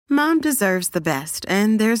Mom deserves the best,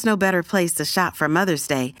 and there's no better place to shop for Mother's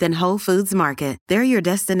Day than Whole Foods Market. They're your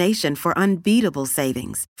destination for unbeatable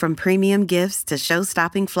savings, from premium gifts to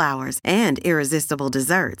show-stopping flowers and irresistible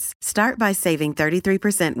desserts. Start by saving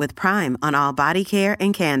 33% with Prime on all body care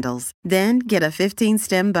and candles. Then get a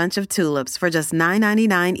 15-stem bunch of tulips for just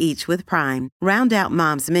 $9.99 each with Prime. Round out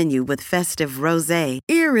Mom's menu with festive rosé,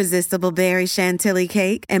 irresistible berry chantilly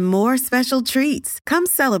cake, and more special treats. Come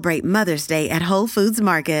celebrate Mother's Day at Whole Foods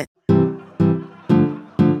Market.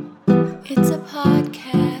 It's a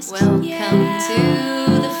podcast. Welcome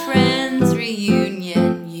to the Friends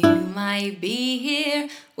Reunion. You might be here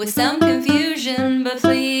with some confusion, but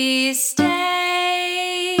please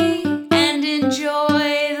stay and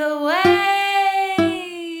enjoy the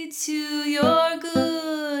way to your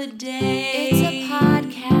good day. It's a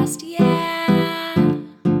podcast, yeah.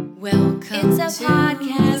 Welcome It's a to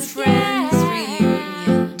podcast, the Friends yeah.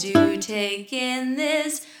 Reunion. Do take in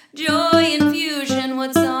this joy infusion.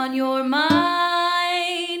 What's on your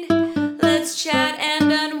mind? Let's chat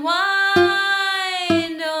and unwind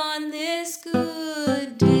on this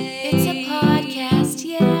good day. It's a podcast,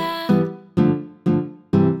 yeah.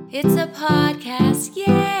 It's a podcast,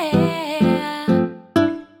 yeah.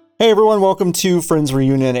 Hey everyone, welcome to Friends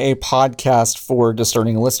Reunion, a podcast for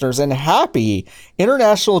discerning listeners, and happy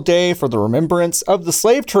International Day for the Remembrance of the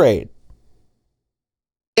Slave Trade.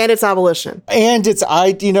 And its abolition. And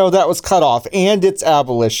that was cut off. And its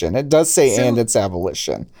abolition. It does say and its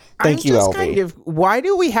abolition. Thank you, LB. Why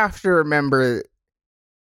do we have to remember?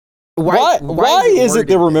 Why is it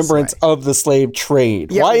the remembrance of of the slave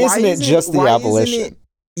trade? Why isn't it just the abolition?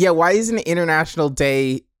 Why isn't it International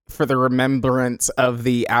Day for the remembrance of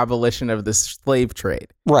the abolition of the slave trade?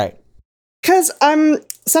 Right. Because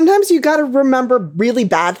sometimes you got to remember really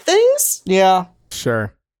bad things. Yeah.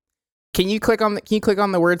 Sure. Can you click on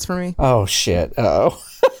the words for me? Oh shit. Oh.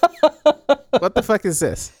 What the fuck is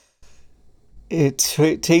this? It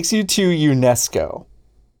takes you to UNESCO.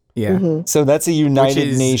 Yeah. Mm-hmm. So that's a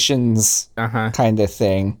United Nations Uh-huh. kind of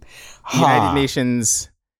thing. United Nations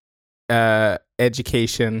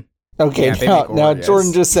education. Okay, Yeah, they now make Oreos.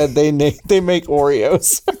 Jordan just said they make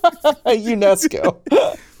Oreos. UNESCO.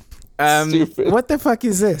 Stupid. What the fuck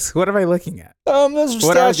is this? What am I looking at? Those are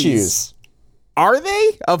What are statues. these? Are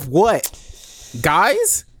they? Of what?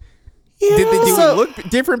 Guys? Yeah. Did they look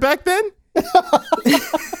different back then?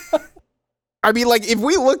 I mean, like, if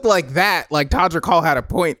we looked like that, like, Todrick Hall had a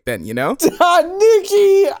point then, you know?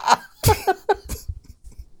 Nikki!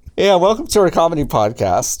 Yeah, welcome to our comedy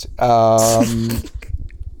podcast.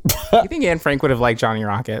 You think Anne Frank would have liked Johnny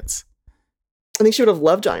Rockets? I think she would have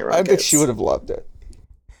loved Johnny Rockets. I bet she would have loved it.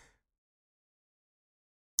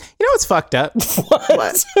 You know what's fucked up?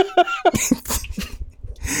 What?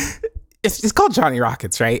 It's called Johnny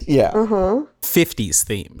Rockets, right? Yeah. Uh-huh. 50s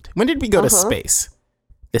themed. When did we go to space?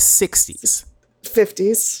 The 60s.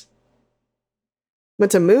 50s.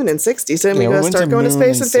 Went to moon in 60s. Didn't Yeah, we went start to going to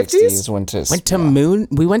moon space in 50s? 60s, Went to moon?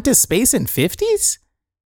 We went to space in 50s?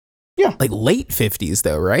 Yeah. Like late 50s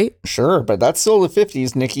though, right? Sure, but that's still the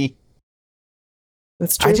 50s, Nikki.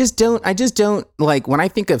 That's true. I just don't like when I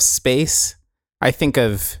think of space, I think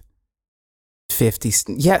of 50s.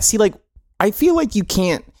 Yeah, see, like I feel like you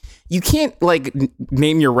can't like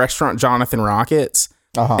name your restaurant Jonathan Rockets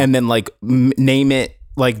and then like name it,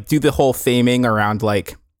 like do the whole theming around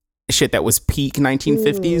like shit that was peak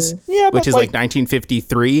 1950s, which is like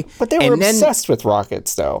 1953. But they were obsessed with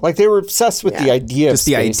rockets, though. Like they were obsessed with the idea of just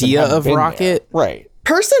the space idea and of having been rocket, there. Right?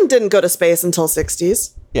 Person didn't go to space until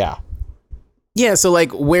 60s. Yeah. Yeah, so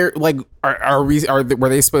like where like were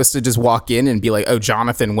they supposed to just walk in and be like, oh,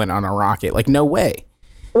 Jonathan went on a rocket? Like no way.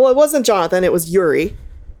 Well, it wasn't Jonathan. It was Yuri.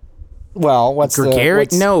 Well, what's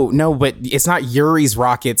Gagarin? No, but it's not Yuri's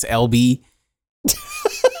rockets, LB.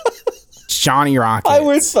 It's Johnny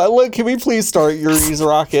Rockets. Look, can we please start Yuri's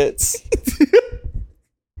Rockets?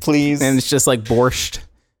 Please. And it's just like borscht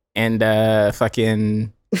and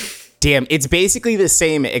fucking damn. It's basically the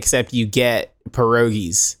same except you get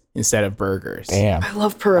pierogies instead of burgers. Damn. I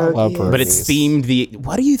love pierogies. But it's themed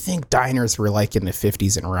what do you think diners were like in the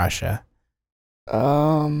 50s in Russia?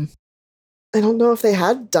 I don't know if they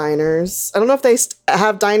had diners. I don't know if they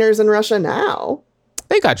have diners in Russia now.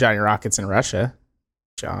 They got Johnny Rockets in Russia.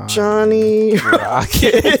 Johnny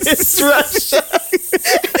Rockets. Russia.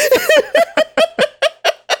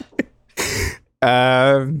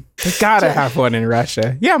 They gotta have one in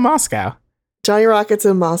Russia. Yeah, Moscow. Johnny Rockets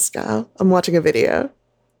in Moscow. I'm watching a video.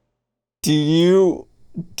 Do you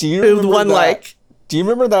There's one that? like. Do you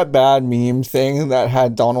remember that bad meme thing that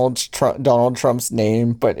had Donald Trump's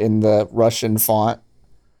name, but in the Russian font?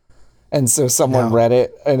 And so someone No. read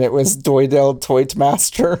it, and it was Doidel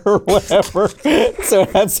Toitmaster or whatever. So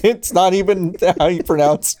it's not even how you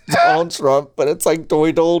pronounce Donald Trump, but it's like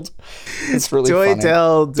Doidel. It's really funny.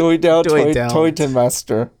 Doidel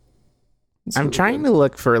Toitmaster. I'm trying to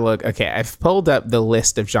look. Okay, I've pulled up the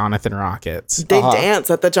list of Jonathan Rockets. They dance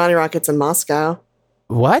at the Johnny Rockets in Moscow.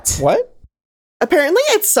 What? What? Apparently,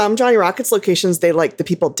 at some Johnny Rockets locations, they like the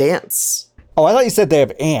people dance. Oh, I thought you said they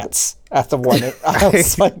have ants at the one. I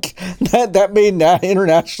was like, that made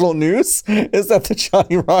international news. Is that the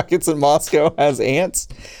Johnny Rockets in Moscow has ants?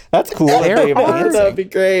 That's cool. That they have ants. That would be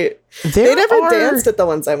great. They never danced at the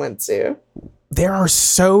ones I went to. There are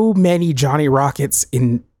so many Johnny Rockets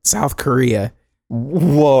in South Korea.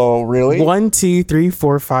 Whoa, really? 1, 2, 3,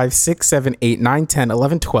 4, 5, 6, 7, 8, 9, 10,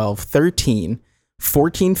 11, 12, 13,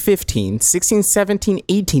 14, 15, 16, 17,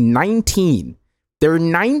 18, 19. There are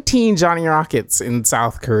 19 Johnny Rockets in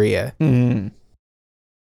South Korea. Mm.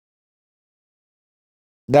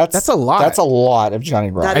 That's a lot. That's a lot of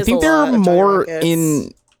Johnny Rockets. That I is think a there lot are of Johnny more Rockets.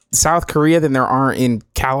 in South Korea than there are in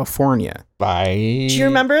California. Do you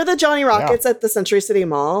remember the Johnny Rockets at the Century City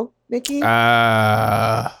Mall, Nikki?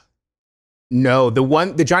 No,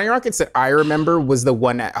 the Johnny Rockets that I remember was the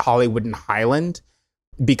one at Hollywood and Highland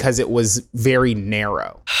because it was very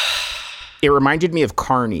narrow. It reminded me of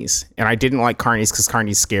Carney's, and I didn't like Carney's because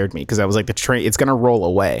Carney's scared me because I was like, the train, it's gonna roll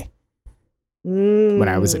away. When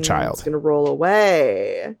I was a child. It's going to roll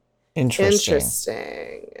away. Interesting.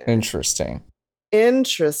 Interesting.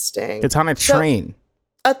 It's on a train.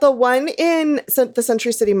 At the one in the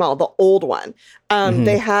Century City Mall, the old one, Mm-hmm.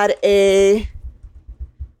 they had a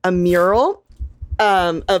mural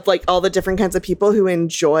of like all the different kinds of people who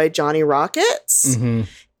enjoy Johnny Rockets. Mhm.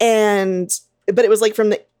 But it was like from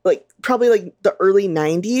the probably like the early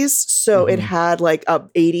 90s. So Mm-hmm. it had like a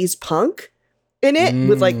 80s punk in it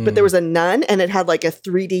with like, but there was a nun and it had like a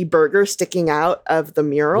 3D burger sticking out of the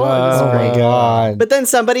mural. It was Oh my great. god. But then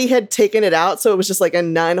somebody had taken it out. So it was just like a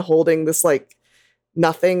nun holding this like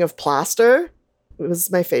nothing of plaster. It was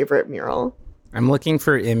my favorite mural. I'm looking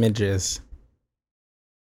for images.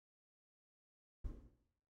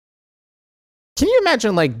 Can you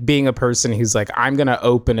imagine like being a person who's like, I'm gonna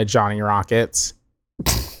open a Johnny Rockets?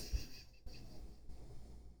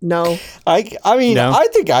 No. I mean, No? I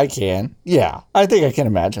think I can. Yeah, I think I can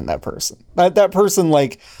imagine that person. That person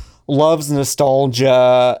like loves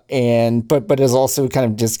nostalgia but is also kind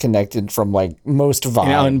of disconnected from like most vibes.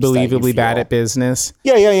 And unbelievably that you bad feel. at business.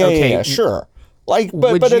 Yeah, Okay. yeah, sure. Like,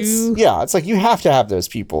 Would but you- it's like you have to have those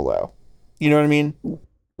people though. You know what I mean?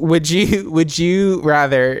 Would you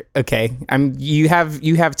rather? Okay, you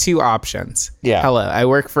have two options. Yeah. Hello, I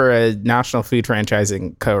work for a national food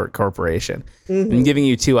franchising corporation. I'm giving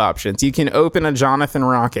you two options. You can open a Jonathan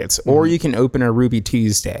Rockets, or you can open a Ruby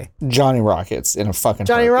Tuesday. Johnny Rockets in a fucking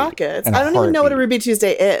Johnny heartbeat. Rockets. In a I don't even know what a heartbeat. Ruby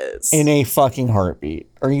Tuesday is. In a fucking heartbeat.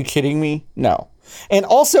 Are you kidding me? No. And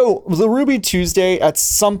also, the Ruby Tuesday, at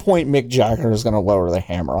some point, Mick Jagger is going to lower the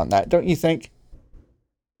hammer on that, don't you think?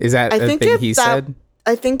 Is that I a think thing if he that- said?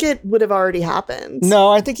 I think it would have already happened. No,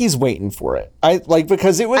 I think he's waiting for it.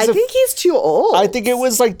 Because it was. I think he's too old. I think it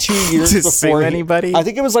was like 2 years To before. sing anybody? I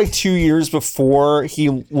think it was like 2 years before he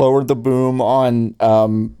lowered the boom on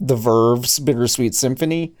the Verve's Bittersweet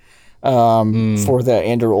Symphony for the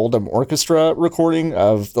Andrew Oldham Orchestra recording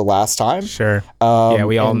of The Last Time. Sure. Yeah,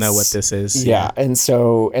 we all and know what this is. Yeah, and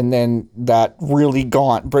then that really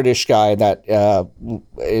gaunt British guy that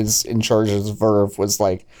is in charge of the Verve was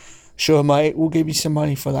like, "Sure, mate, we'll give you some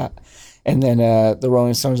money for that." And then the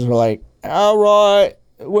Rolling Stones were like, "All right,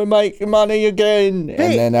 we're making money again." Wait,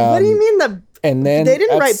 and then what do you mean And then they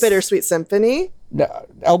didn't write that's- Bittersweet Symphony? No,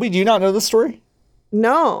 LB, do you not know the story?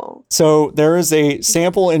 No. So there is a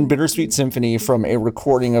sample in Bittersweet Symphony from a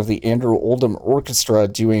recording of the Andrew Oldham Orchestra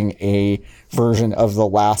doing a version of The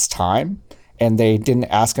Last Time, and they didn't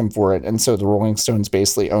ask him for it, and so the Rolling Stones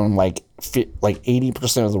basically own like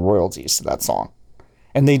 80% of the royalties to that song,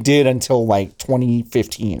 and they did until like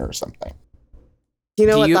 2015 or something. You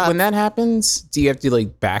know When that happens, do you have to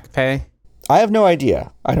like back pay? I have no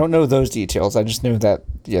idea. I don't know those details. I just know that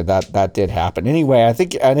that did happen. Anyway, I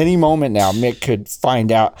think at any moment now Mick could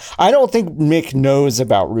find out. I don't think Mick knows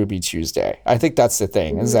about Ruby Tuesday. I think that's the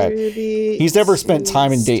thing, is that Ruby he's never spent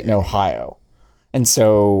time in Dayton, Ohio. And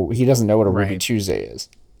so he doesn't know what a Ruby Right. Tuesday is.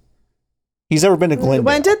 He's never been to Glendale.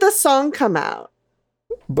 When did the song come out?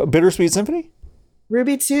 Bittersweet Symphony?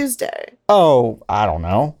 Ruby Tuesday. Oh, I don't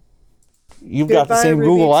know. You've got the Goodbye, same Ruby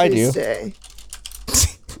Google I do. Tuesday.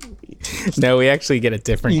 No, we actually get a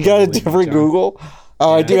different. You got a Google, different John. Google?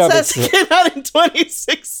 Oh, I do It have says it came out in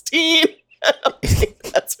 2016. I don't think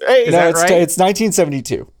that's right. Is No, that it's right? it's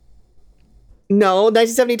 1972. No,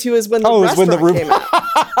 1972 is when the Oh, it's when restaurant the came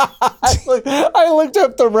out. I looked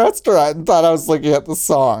up the restaurant and thought I was looking at the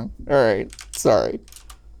song. All right, sorry.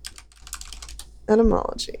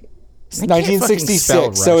 Etymology. It's I can't fucking 1966,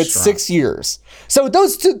 spell so it's restaurant. 6 years. So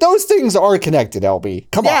those things are connected,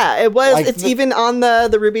 LB. Come on. Yeah, it was. Like It's even on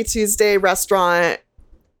the Ruby Tuesday restaurant.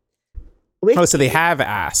 Oh, so they have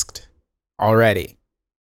asked already.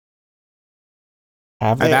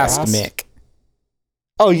 Have I've they asked Mick.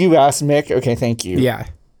 Oh, you asked Mick? Okay, thank you. Yeah.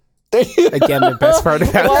 Again, the best part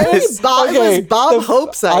about Why this. is Bob, it was Bob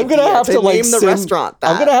Hope's idea I'm gonna have to like name the send, restaurant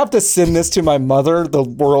that. I'm gonna have to send this to my mother, the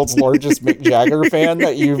world's largest Mick Jagger fan,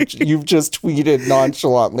 that you've just tweeted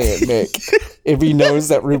nonchalantly at Mick if he knows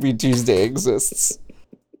that Ruby Tuesday exists.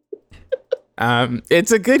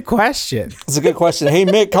 It's a good question. It's a good question. Hey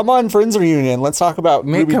Mick, come on, Friends Reunion. Let's talk about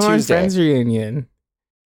Mick, Ruby come on, Tuesday. Friends Reunion.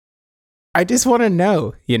 I just want to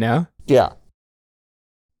know, you know? Yeah.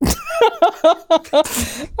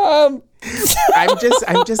 I'm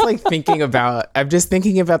just like thinking about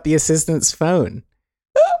the assistant's phone.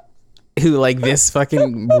 Who like this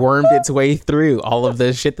fucking wormed its way through all of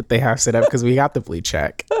the shit that they have set up because we got the blue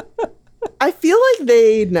check. I feel like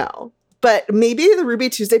they know, but maybe the Ruby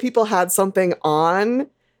Tuesday people had something on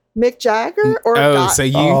Mick Jagger or got, so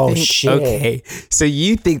you Oh, think shit. okay? So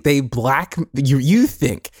you think they you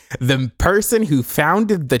think the person who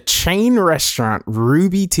founded the chain restaurant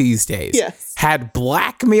Ruby Tuesdays Yes. had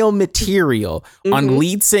blackmail material on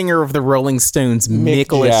lead singer of the Rolling Stones,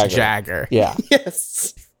 Nicholas Jagger. Yeah.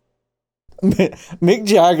 yes. Mick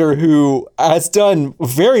Jagger, who has done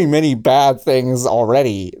very many bad things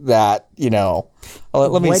already that, you know,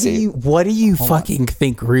 let me see. What do you fucking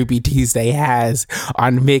think Ruby Tuesday has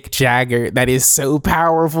on Mick Jagger that is so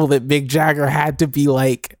powerful that Mick Jagger had to be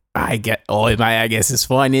like, I guess it's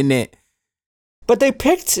fun, isn't it? But they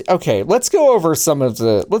picked, okay, let's go over some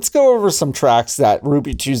tracks that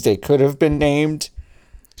Ruby Tuesday could have been named.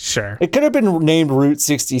 Sure. It could have been named Route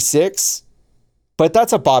 66, but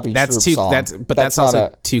that's a Bobby That's Troop too song. that's not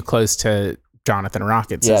also too close to Jonathan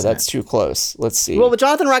Rockets. yeah, isn't that's it? too close. Let's see. Well, but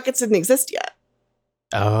Jonathan Rockets didn't exist yet.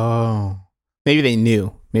 Oh. Maybe they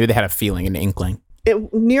knew. Maybe they had a feeling, an inkling.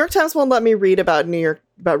 New York Times won't let me read about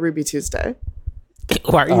Ruby Tuesday.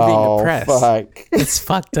 Why are you being depressed? Fuck. It's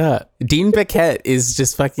fucked up. Dean Paquette is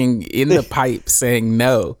just fucking in the pipe saying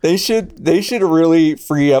no. They should really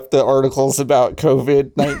free up the articles about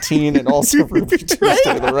COVID-19 and also Ruby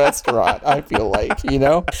Tuesday, the restaurant. I feel like, you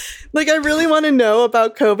know, Like, I really want to know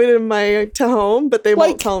about COVID in my home, but they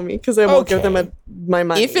won't tell me because I won't give them my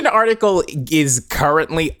money. If an article is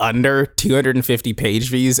currently under 250 page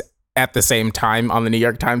views at the same time on the New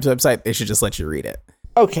York Times website, they should just let you read it.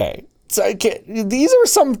 okay. So these are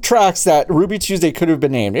some tracks that Ruby Tuesday could have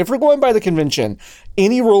been named. If we're going by the convention,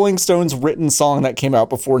 any Rolling Stones written song that came out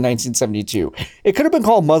before 1972, it could have been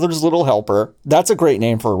called Mother's Little Helper. That's a great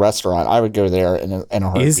name for a restaurant. I would go there in a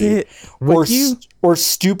heartbeat. Is it? Or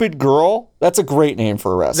Stupid Girl. That's a great name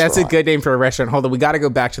for a restaurant. That's a good name for a restaurant. Hold on, we got to go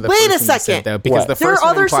back to the Wait first a one you said, second. though, because What? the there first are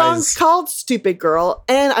one other implies songs called "Stupid Girl,"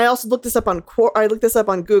 and I also looked this up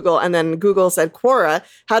on Google, and then Google said, "Quora,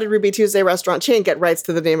 how did Ruby Tuesday restaurant chain get rights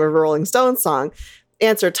to the name of a Rolling Stones song?"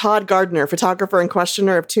 Answer: Todd Gardner, photographer and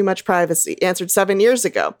questioner of Too Much Privacy, answered 7 years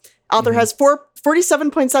ago. Author has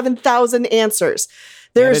 47.7 thousand answers.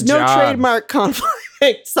 There Get is a no job. trademark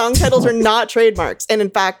conflict. Song titles are not trademarks, and in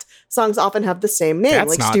fact, songs often have the same name, That's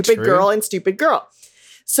like not "Stupid true. Girl" and "Stupid Girl."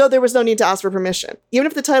 So there was no need to ask for permission. Even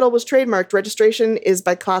if the title was trademarked, registration is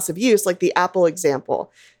by class of use, like the Apple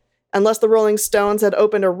example. Unless the Rolling Stones had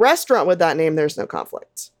opened a restaurant with that name, there's no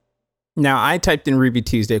conflict. Now, I typed in Ruby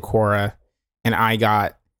Tuesday Quora, and I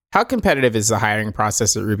got, how competitive is the hiring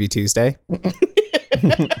process at Ruby Tuesday?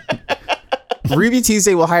 Ruby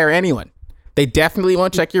Tuesday will hire anyone. They definitely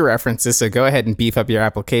won't check your references, so go ahead and beef up your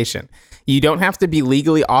application. You don't have to be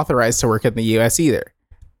legally authorized to work in the US either.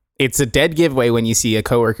 It's a dead giveaway when you see a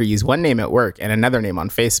coworker use one name at work and another name on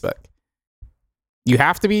Facebook. You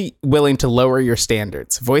have to be willing to lower your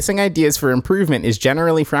standards. Voicing ideas for improvement is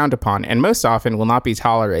generally frowned upon and most often will not be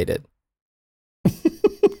tolerated.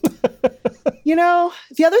 You know,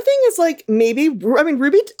 the other thing is like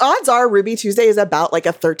odds are Ruby Tuesday is about like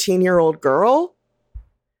a 13-year-old girl.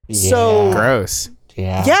 So- Gross.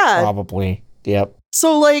 Yeah. Probably. Yep.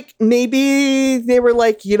 So like maybe they were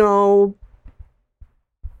like, you know,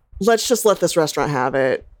 let's just let this restaurant have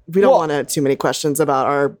it. We don't Well- want too many questions about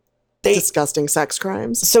our They- disgusting sex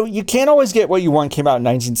crimes. So you can't always get what you want came out in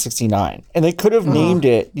 1969. And they could have named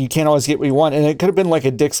it You Can't Always Get What You Want. And it could have been like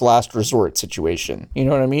a Dick's Last Resort situation. You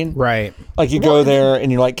know what I mean? Right. Like you go there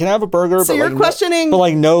and you're like, can I have a burger? So you're like, questioning- but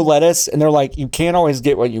like no lettuce. And they're like, you can't always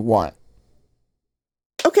get what you want.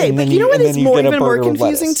 Okay, And but then you know what and is then more get a even more burger with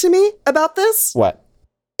confusing lettuce. to me about this? What?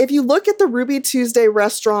 If you look at the Ruby Tuesday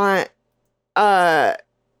restaurant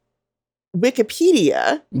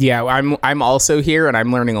Wikipedia, Yeah, I'm also here, and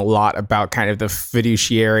I'm learning a lot about kind of the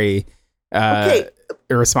fiduciary okay,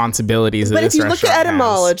 responsibilities. but that if this you look at restaurant has.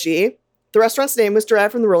 etymology, the restaurant's name was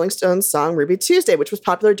derived from the Rolling Stones song Ruby Tuesday, which was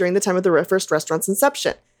popular during the time of the first restaurant's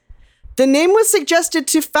inception. The name was suggested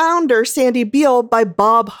to founder Sandy Beale by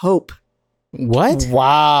Bob Hope. What?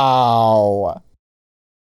 Wow.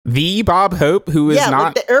 The Bob Hope, who is yeah, like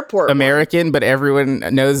not the airport one. American, but everyone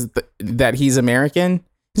knows that he's American.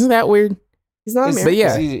 Isn't that weird? He's not Is- American.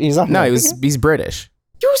 yeah. He's not No, American? he's British.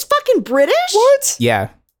 He was fucking British? What? Yeah.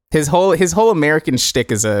 His whole American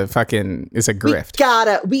shtick is a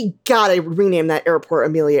grift. We gotta rename that airport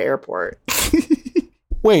Amelia Airport.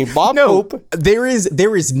 Wait, Bob No, Hope? there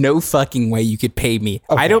is no fucking way you could pay me.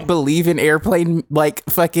 Okay. I don't believe in airplane like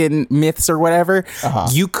fucking myths or whatever. Uh-huh.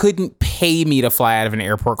 You couldn't pay me to fly out of an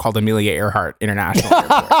airport called Amelia Earhart International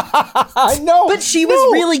Airport. I know. But she was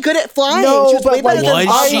really good at flying. No, she was way but like, better than Was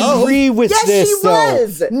Bob she? Hope. I agree with Yes, this she though.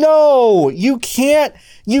 was. No, you can't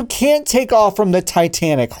take off from the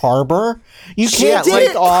Titanic harbor. You She can't didn't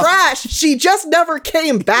take off. crash. She just never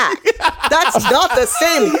came back. That's not the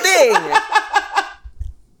same thing.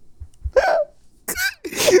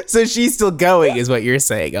 So she's still going, is what you're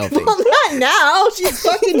saying, LP. Well, not now. She's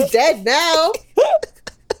fucking dead now.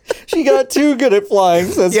 She got too good at flying,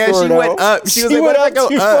 says Yeah, she Gordo. went up. She was like, went "What up if I go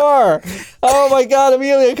too up?" far. Oh my God,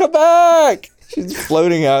 Amelia, come back. She's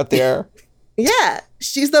floating out there. Yeah,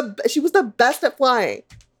 she was the best at flying.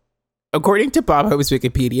 According to Bob Hope's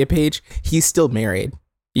Wikipedia page, he's still married,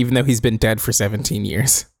 even though he's been dead for 17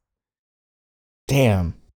 years.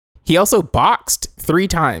 Damn. He also boxed 3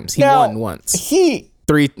 times. He Now, won once. He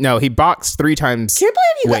He boxed 3 times. Can't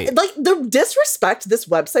believe you Wait. like the disrespect this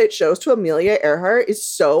website shows to Amelia Earhart is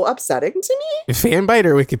so upsetting to me. Fanbite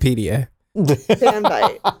or Wikipedia?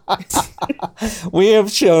 Fanbite. we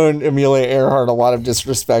have shown Amelia Earhart a lot of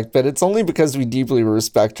disrespect, but it's only because we deeply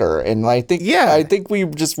respect her. And I think we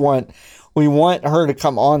just want her to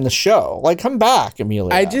come on the show. Like, come back,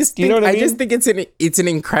 Amelia. I just Do you know what I mean? just think it's an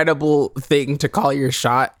incredible thing to call your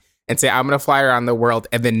shot and say, I'm gonna fly around the world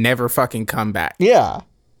and then never fucking come back. Yeah.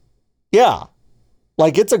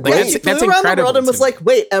 Like, it's a great. She That's flew around the incredible world and to was me. like,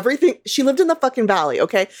 wait, everything. She lived in the fucking valley,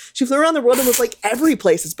 okay? She flew around the world and was like, every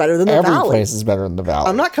place is better than the Every valley. place is better than the valley.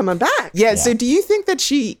 I'm not coming back. Yeah, so do you think that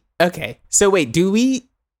okay, so wait,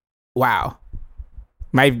 wow.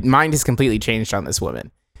 My mind has completely changed on this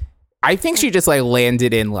woman. I think she just like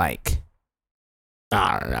landed in like,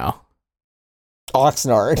 I don't know.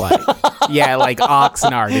 Oxnard. Like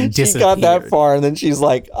Oxnard and She disappeared. got that far, and then she's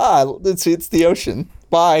like, it's the ocean.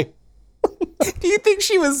 Bye. Do you think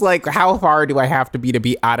she was like, how far do I have to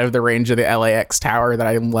be out of the range of the LAX tower that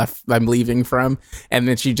I'm leaving from? And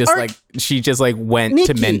then she just went Nikki,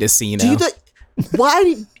 to Mendocino. Why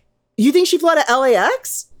do you think she flew out of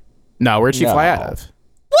LAX? No, where'd she fly No. out of?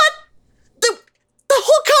 What? The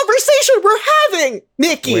whole conversation we're having,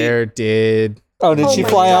 Nikki. Where did Oh, did Oh she my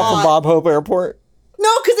fly out God. from Bob Hope Airport? No,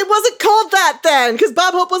 because it wasn't called that then, because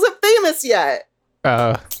Bob Hope wasn't famous yet.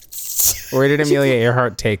 where did Amelia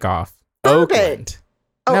Earhart take off? Burbank. Oakland.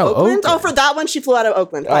 Oh, No, Oakland? Oh, Oakland. for that one, she flew out of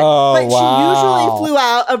Oakland. Fine. Oh, but wow. she usually flew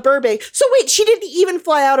out of Burbank. So wait, she didn't even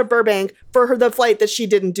fly out of Burbank for the flight that she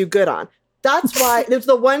didn't do good on. That's why it's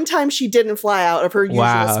the one time she didn't fly out of her usual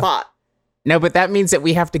Wow. spot. No, but that means that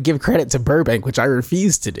we have to give credit to Burbank, which I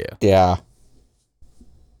refuse to do. Yeah.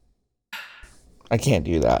 I can't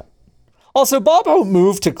do that. Also, Bob Hope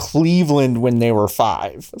moved to Cleveland when they were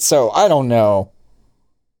 5. So I don't know.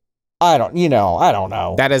 I don't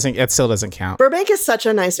know. That still doesn't count. Burbank is such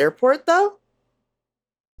a nice airport, though.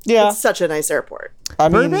 Yeah. It's such a nice airport. I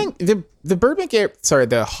mean, Burbank,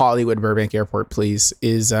 the Hollywood Burbank Airport, please,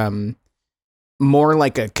 is more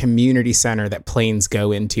like a community center that planes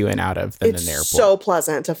go into and out of than It's an airport. so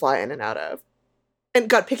pleasant to fly in and out of. And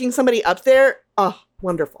God, picking somebody up there, oh,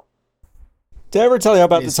 wonderful. did I ever tell you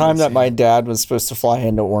about It the is time that insane. my dad was supposed to fly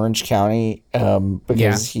into Orange County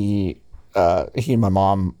because he and my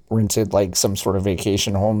mom rented like some sort of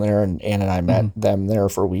vacation home there, and Ann and I met them there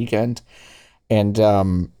for a weekend. And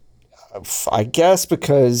I guess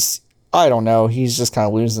because, I don't know, he's just kind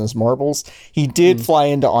of losing his marbles. He did fly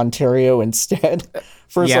into Ontario instead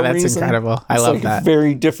for Yeah, some that's reason. incredible. I It's love like that. a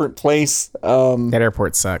very different place. That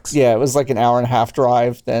airport sucks. Yeah, it was like an hour and a half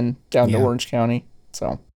drive then down to Yeah. Orange County.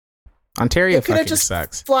 So Ontario They could have fucking just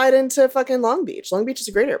sucks. flied into fucking Long Beach. Long Beach is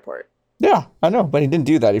a great airport. yeah, I know, but he didn't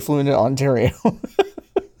do that. He flew into Ontario.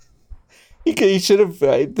 He should have.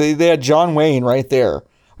 They had John Wayne right there.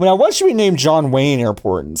 Now, what should we name John Wayne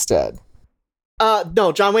Airport instead?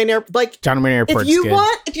 No, John Wayne Airport. Like, John Wayne Airport's if you good.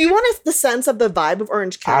 want the sense of the vibe of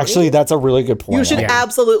Orange County, Actually, that's a really good point. you should Yeah.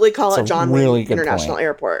 absolutely call It's it a John really Wayne good International point.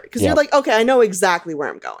 Airport because Yeah. you're like, okay, I know exactly where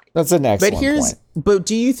I'm going. That's an excellent But here's, point. but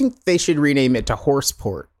do you think they should rename it to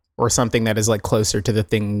Horseport or something that is like closer to the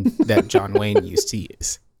thing that John Wayne used to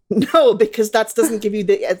use? No, because that doesn't give you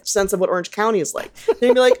the sense of what Orange County is like. Then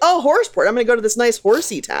you'd be like, oh, Horseport, I'm going to go to this nice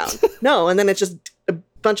horsey town. No, and then it's just a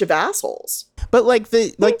bunch of assholes. But like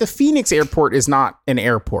the Phoenix Airport is not an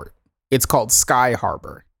airport. It's called Sky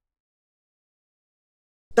Harbor.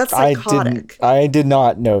 That's psychotic. I did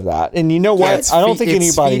not know that. And you know what? it's I don't Phe- think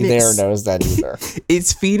it's anybody Phoenix. there knows that either.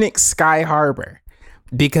 It's Phoenix Sky Harbor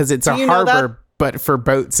because it's a Do you know harbor, but for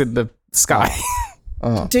boats in the sky.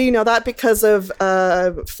 Do you know that because of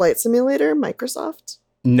Flight Simulator, Microsoft?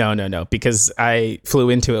 No, because I flew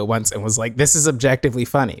into it once and was like, this is objectively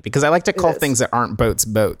funny because I like to call is. things that aren't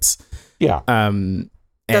boats. Yeah. And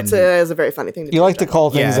That's a very funny thing to do. You like to call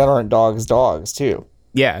things Yeah. that aren't dogs too.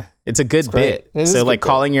 yeah, it's a good great. bit. It is So a like good bit.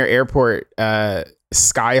 calling your airport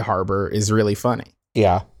Sky Harbor is really funny.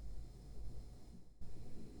 Yeah.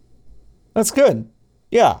 That's good.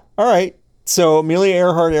 Yeah. All right. So Amelia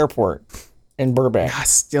Earhart Airport in Burbank. I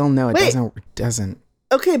still know it Wait. doesn't.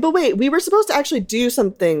 Okay, but wait, we were supposed to actually do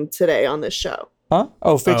something today on this show. Huh?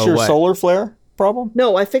 Oh, fix Oh, your what? solar flare problem?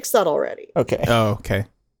 No, I fixed that already. Okay. Oh, okay.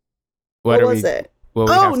 What are was we, it? what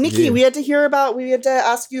we Oh, have to Nikki, do? we had to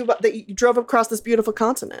ask you about that you drove across this beautiful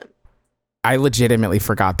continent. I legitimately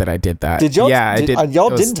forgot that I did that. Did y'all? Yeah, I did. Y'all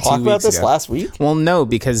It was didn't talk 2 about weeks this ago. last week. Well, no,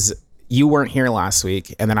 because you weren't here last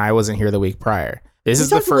week, and then I wasn't here the week prior. This We is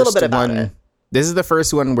the talked a little first bit about one. it. This is the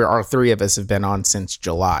first one where all three of us have been on since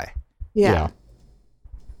July. Yeah.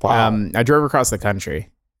 Wow. I drove across the country.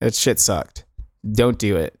 That shit sucked. Don't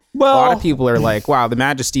do it. Well- a lot of people are like, "Wow, the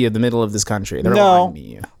majesty of the middle of this country." They're No. lying to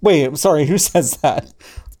you. Wait, I'm sorry. Who says that?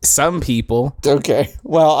 Some people. Okay.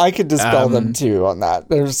 Well, I could dispel them too on that.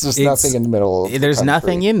 There's just it's- nothing in the middle. Of the There's country.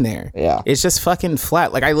 nothing in there. Yeah. It's just fucking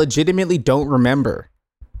flat. Like I legitimately don't remember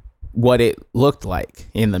what it looked like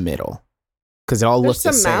in the middle because it all There's looked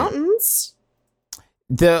the some same. mountains.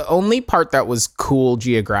 The only part that was cool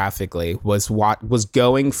geographically was what was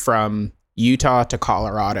going from Utah to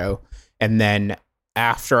Colorado, and then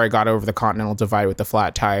after I got over the Continental Divide with the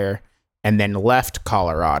flat tire, and then left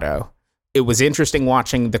Colorado. It was interesting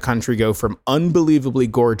watching the country go from unbelievably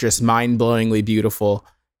gorgeous, mind-blowingly beautiful,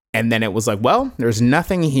 and then it was like, well, there's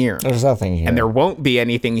nothing here, There's nothing here. and there won't be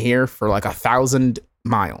anything here for like 1,000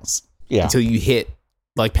 miles yeah. until you hit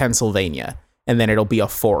like Pennsylvania, and then it'll be a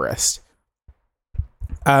forest.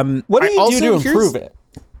 What do you do to improve it?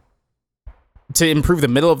 To improve the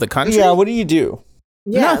middle of the country? Yeah. What do you do?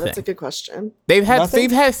 Yeah, Nothing. that's a good question. They've had Nothing?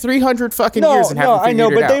 300 fucking No, years and no, haven't I figured know,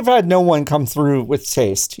 it but out. they've had no one come through with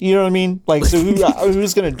taste. You know what I mean? Like, so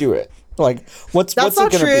who's gonna do it? Like, what's That's it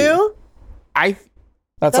not gonna be? true. That's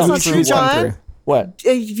That's not not true. true, Who's come John. through? What?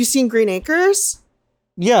 Have you seen Green Acres?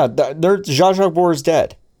 Yeah, they're Zsa Zsa Gabor's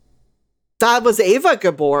dead. That was Ava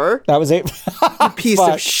Gabor. That was it. Piece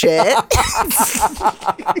Fuck. of shit.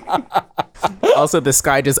 Also, the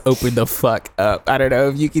sky just opened the fuck up. I don't know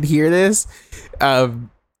if you can hear this.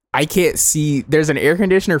 I can't see. There's an air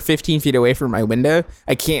conditioner 15 feet away from my window.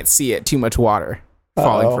 I can't see it. Too much water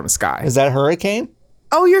falling Uh-oh. from the sky. Is that hurricane?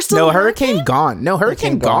 Oh, you're still No, in hurricane gone. No,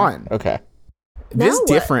 hurricane gone. Okay. This Now what?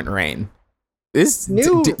 different rain. This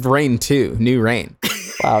New- rain too. New rain.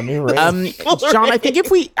 Wow, new rain. John, I think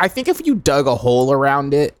if you dug a hole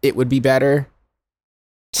around it, it would be better.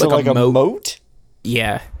 so like like a a moat. moat?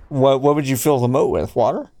 Yeah, What would you fill the moat with?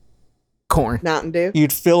 Water? corn. Mountain Dew.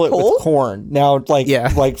 You'd fill it Coal? with corn. Now, like,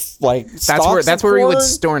 Yeah. like That's where we would corn?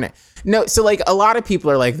 store it. No, so like a lot of people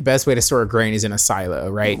are like the best way to store grain is in a silo,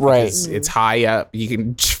 right? Right. Because it's high up. You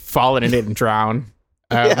can fall in it and drown.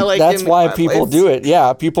 Yeah, like That's in why my people place. do it.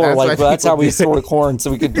 Yeah, people are That's why like, well, that's people how we do it. store corn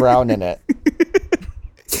so we could drown in it.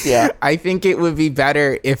 Yeah. I think it would be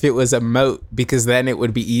better if it was a moat because then it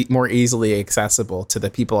would be more easily accessible to the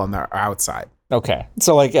people on the outside. Okay.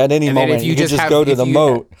 So like at any And then moment if you you could just just have- go to if the you-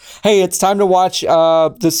 moat. Hey, it's time to watch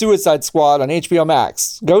the Suicide Squad on HBO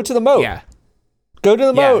Max. Go to the moat. Yeah. Go to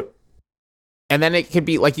the Yeah. moat. And then it could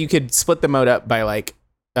be like you could split the moat up by like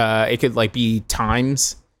it could like be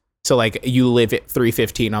times. So like you live at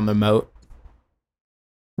 315 on the moat.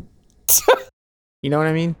 You know what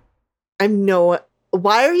I mean? I'm no.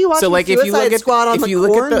 Why are you watching So like if you Suicide look at Squad on if the you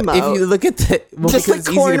look corn at the moat? if you look at the well, Just because like it's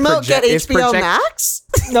easy corn to moat, get project- it's HBO project- Max?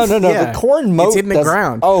 No, Yeah. the corn moat. It's in the doesn't-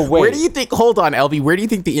 ground. Oh, wait. Where do you think? Hold on, LB. Where do you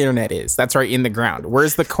think the internet is? That's right in the ground.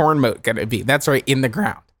 Where's the corn moat gonna be? That's right in the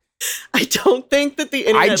ground. I don't think that the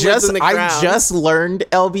internet lives in the ground. I just learned,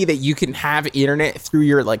 LB, that you can have internet through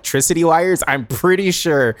your electricity wires. I'm pretty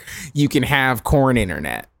sure you can have corn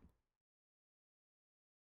internet.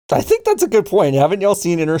 I think that's a good point. Haven't y'all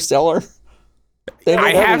seen Interstellar?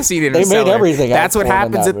 I have seen Interstellar. They made everything. That's what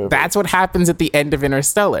happens. That That's what happens at the end of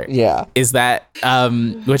Interstellar. Yeah. Is that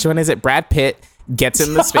which one is it? Brad Pitt gets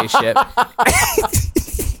in the spaceship.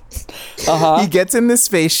 He gets in the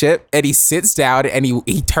spaceship and he sits down and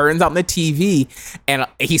he turns on the TV and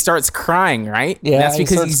he starts crying, right? Yeah, and that's he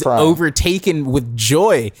because starts he's crying. overtaken with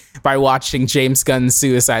joy by watching James Gunn's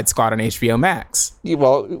Suicide Squad on HBO Max.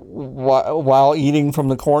 Well, while eating from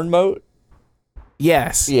the corn moat?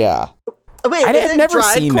 Yes. Yeah. Wait, I is had it never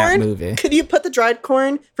dried seen that corn? movie. Could you put the dried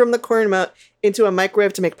corn from the corn moat into a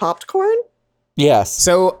microwave to make popped corn? Yes.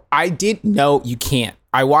 So I did know you can't.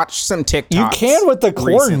 I watched some TikToks. You can with the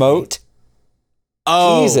corn recently. moat.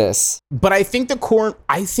 Oh, Jesus. But I think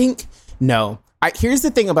no. Here's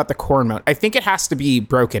the thing about the corn moat. I think it has to be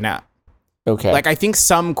broken up. Okay. Like I think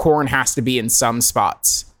some corn has to be in some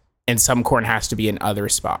spots and some corn has to be in other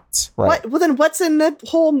spots. right. What? Well, then what's in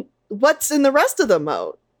the rest of the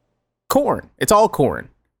moat? Corn. It's all corn.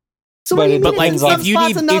 So But what do you it mean? But like It's in some if you spots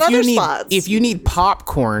need and not other spots? if you need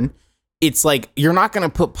popcorn, it's like you're not going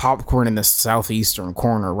to put popcorn in the southeastern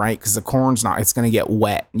corner, right? Because the corn's not. It's going to get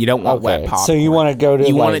wet. You don't want wet popcorn. So you want to go to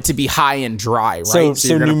You want like- it to be high and dry, right? So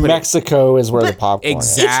you're gonna New put it- Mexico is where the But popcorn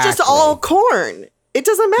exactly. is. It's just all corn. It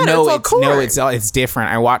doesn't matter. No, it's all corn. it's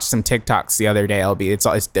different. I watched some TikToks the other day. It's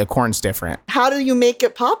the corn's different. How do you make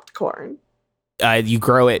it popped corn? You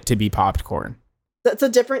grow it to be popped corn. That's a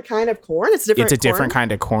different kind of corn. It's different. It's a different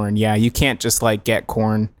kind of corn. Yeah, you can't just like get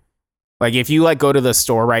corn. Like if you like go to the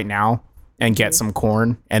store right now and get some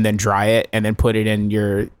corn and then dry it and then put it in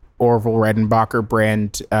your Orville Redenbacher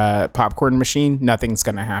brand popcorn machine, nothing's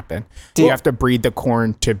gonna happen. You have to breed the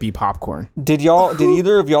corn to be popcorn. Did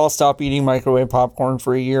either of y'all stop eating microwave popcorn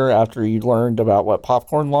for a year after you learned about what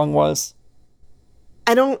popcorn lung was?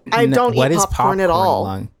 I don't What eat is popcorn at all.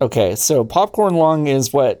 lung? Okay, so popcorn lung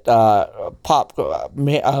is what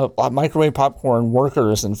microwave popcorn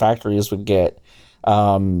workers in factories would get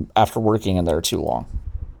after working in there too long.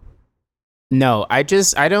 No, I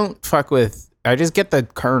don't fuck with. I just get the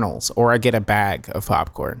kernels or I get a bag of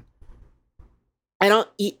popcorn. I don't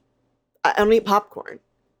eat popcorn.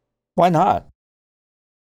 Why not?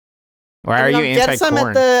 Why I are mean, you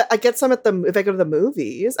anti-corn? I get some at the if I go to the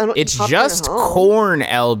movies. I don't. It's eat popcorn just at home. corn,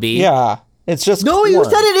 LB. Yeah, it's just No, corn. you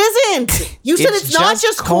said it isn't. You said It's it's not just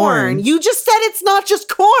just corn. corn. You just said it's not just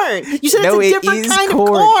corn. You said No, it's a it different is kind of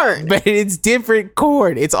corn. but it's different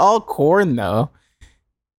corn. It's all corn though.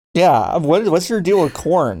 Yeah, what's your deal with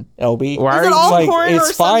corn, LB? Why Is are it you all like corn it's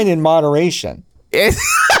or fine some- in moderation.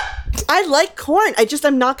 I like corn.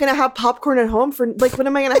 I'm not gonna have popcorn at home for like. What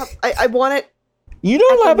am I gonna have? I want it. You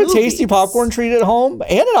don't At have the a tasty movies. popcorn treat at home?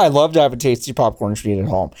 Anna and I love to have a tasty popcorn treat at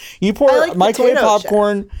home. You pour I like microwave potato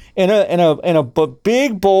popcorn in a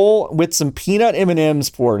big bowl with some peanut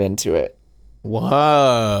M&Ms poured into it.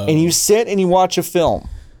 Whoa. And you sit and you watch a film.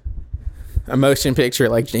 A motion picture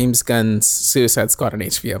like James Gunn's Suicide Squad on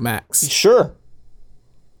HBO Max. Sure.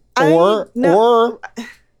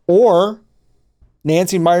 Or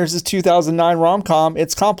Nancy Myers' 2009 rom-com,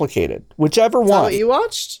 It's Complicated. Whichever Is that one. what you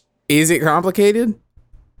watched? Is it complicated?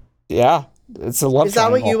 Yeah. It's a love Is that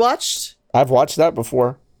what triangle. you watched? I've watched that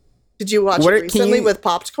before. Did you watch What it are- can recently you- with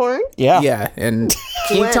popped corn? Yeah. Yeah. And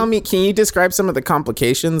can you When? tell me, can you describe some of the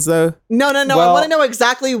complications though? No. I Well- want to know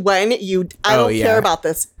exactly when you. I Oh, don't yeah. care about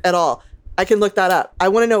this at all. I can look that up. I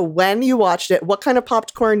want to know when you watched it, what kind of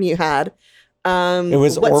popped corn you had. It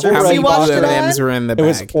was what Orville service How you many watched blue it M&Ms on. were in the It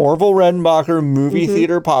was bag? Orville Redenbacher movie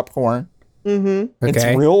theater popcorn. Mm-hmm. It's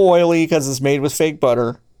Okay. real oily because it's made with fake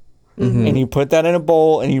butter. And you put that in a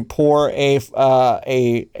bowl and you pour You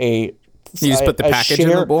just put the package in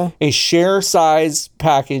the bowl? A share size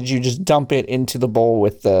package. You just dump it into the bowl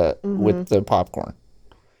with the popcorn.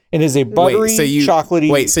 It is a buttery, chocolatey.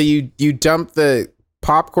 Wait, so you dump the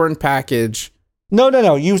popcorn package?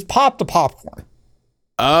 No. You pop the popcorn.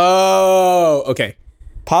 Oh, okay.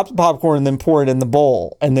 Pop the popcorn and then pour it in the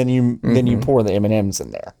bowl, and then you pour the M&Ms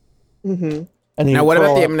in there. Mm-hmm. And then Now, you what about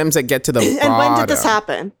curl the up. M&Ms that get to the bottom? And when did this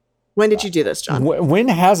happen? When did you do this, John? When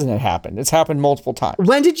hasn't it happened? It's happened multiple times.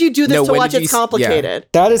 When did you do this No, to when watch did you It's s- yeah. Complicated?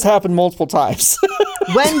 That has happened multiple times.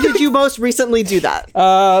 When did you most recently do that?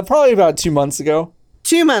 Probably about 2 months ago.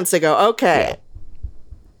 2 months ago. Okay.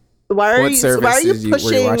 Why are What you service were you were you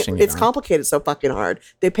pushing watching it It's on? Complicated so fucking hard?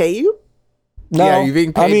 They pay you? No, Yeah, you're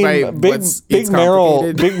being paid by Big what's Big it's Meryl.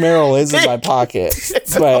 complicated. Big Meryl is in my pocket,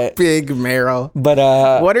 but Big Meryl. but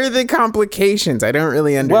What are the complications? I don't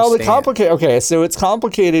really understand. well, the complicated. Okay, so it's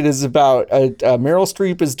complicated is about Meryl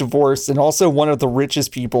Streep is divorced and also one of the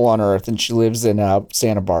richest people on earth, and she lives in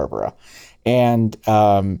Santa Barbara, and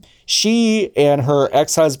she and her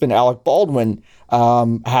ex-husband Alec Baldwin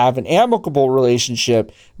have an amicable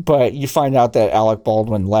relationship, but you find out that Alec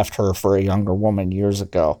Baldwin left her for a younger woman years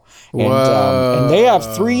ago, and they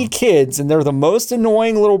have 3 kids, and they're the most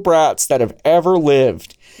annoying little brats that have ever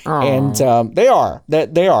lived. And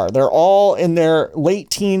they're all in their late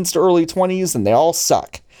teens to early 20s, and they all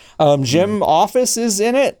suck. Jim Office is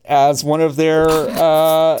in it as one of their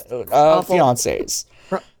fiancés.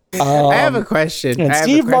 I have a question. And I have a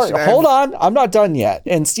Steve question. Martin, hold on, I'm not done yet.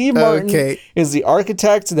 And Steve Martin Okay. is the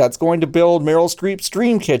architect that's going to build Meryl Streep's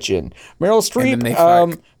dream kitchen. Meryl then they fuck.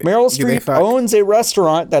 Streep fuck? owns a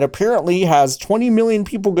restaurant that apparently has 20 million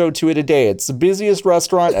people go to it a day. It's the busiest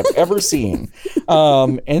restaurant I've ever seen.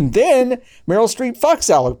 And then Meryl Streep fucks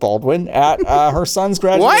Alec Baldwin at her son's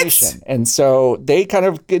graduation. And so they kind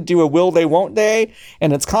of do a will they, won't they?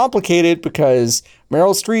 And it's complicated because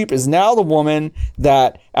Meryl Streep is now the woman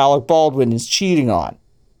that Alec Baldwin is cheating on.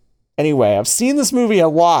 Anyway, I've seen this movie a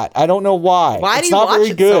lot. I don't know why. Why it's do you not watch very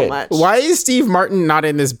it good. so much? Why is Steve Martin not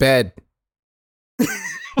in this bed? You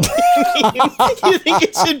think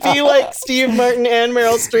it should be like Steve Martin and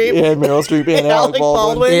Meryl Streep? Yeah, Meryl Streep and Alec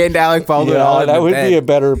Baldwin. And Alec Baldwin all Yeah, in that the would bed. be a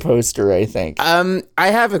better poster, I think. I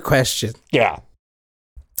have a question. Yeah.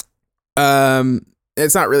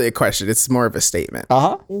 It's not really a question. It's more of a statement.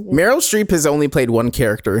 Uh-huh. Meryl Streep has only played one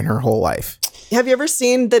character in her whole life. Have you ever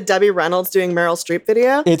seen the Debbie Reynolds doing Meryl Streep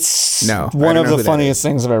video? It's No, I one don't of know the who that funniest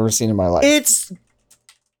things I've ever seen in my life. It's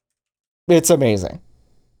amazing.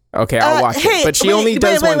 Okay, I'll watch hey, it. But she wait, only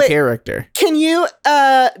does wait, one wait. character. Can you,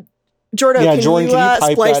 Jordan, Yeah, can Jordan, you, can you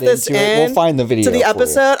type splice that this into it? in We'll find the video to the for you.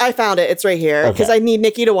 episode? I found it. It's right here because Okay. I need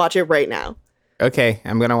Nikki to watch it right now. Okay,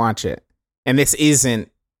 I'm going to watch it. And this isn't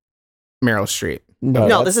Meryl Streep.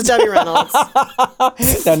 No, this is Debbie Reynolds.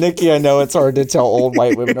 Now, Nikki, I know it's hard to tell old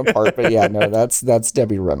white women apart, but yeah, no, that's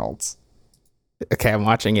Debbie Reynolds. Okay, I'm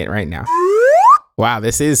watching it right now. Wow,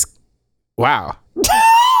 this is... Wow.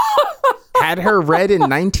 Had her read in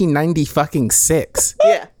 1996.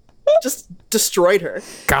 Yeah. Just destroyed her.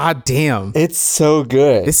 God damn. It's so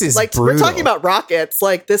good. This is Like, brutal. we're talking about rockets.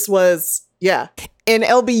 Like, this was, yeah. And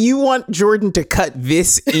LB, you want Jordan to cut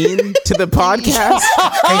this into the podcast?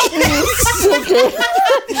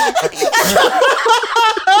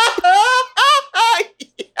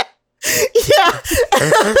 Yeah.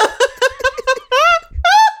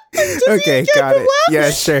 Okay, got it. Yeah,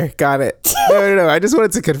 sure, got it. No. I just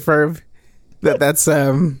wanted to confirm that that's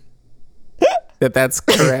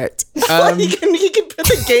correct. He can put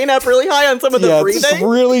the gain up really high on some of the yeah, it's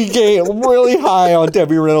breathing. really high on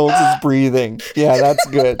Debbie Reynolds' breathing. Yeah, that's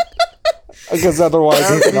good. Because otherwise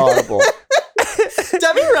it's inaudible.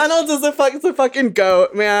 Debbie Reynolds is a fucking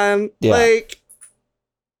goat, man. Yeah. Like,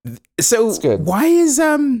 So good. why is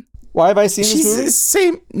Why have I seen this movie? she's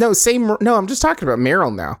same? No, I'm just talking about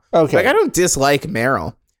Meryl now. Okay. Like I don't dislike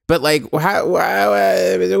Meryl, but like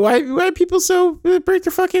why people so break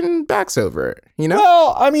their fucking backs over it? You know?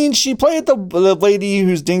 Well, I mean, she played the lady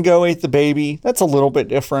whose dingo ate the baby. That's a little bit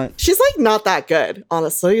different. she's like not that good,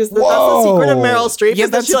 honestly. That's the Whoa. secret of Meryl Streep. Yeah,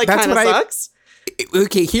 is that she like that's kind of what I- sucks.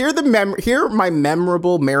 Okay, here are my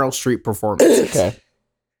memorable Meryl Streep performances. Okay.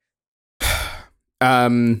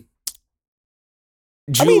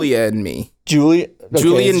 Julia and Me. Julie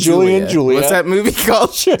and Julia. What's that movie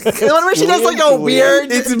called? The one where she does like a Julia.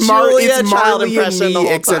 weird It's Julia Marley child and impression Me, the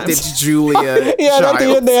whole except time. it's Julia. Yeah, and at the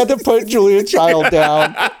Child. end they had to put Julia Child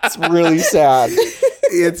down. It's really sad.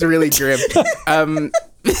 It's really grim.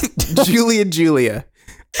 Julia.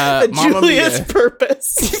 Mamma Julia's Mia.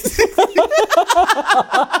 purpose.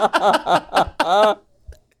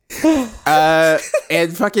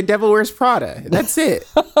 And fucking Devil Wears Prada. That's it.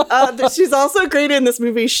 She's also great in this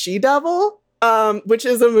movie She Devil, which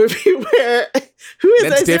is a movie where who is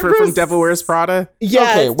That's that? different from Devil Wears Prada. Yeah,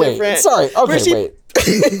 Okay, it's wait. different. Sorry. Where Okay, she- wait.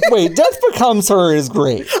 Wait, Death Becomes Her is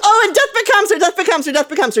great. Oh, and Death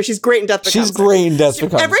Becomes Her. She's great in Death Becomes Her. She's great in Death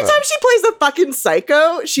Becomes Every Her. time she plays a fucking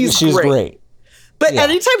psycho, she's great. But Yeah.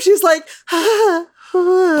 anytime she's like,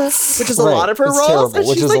 which is a Right. lot of her It's roles, terrible, and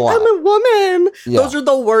which she's is a like, lot. I'm a woman. Yeah. Those are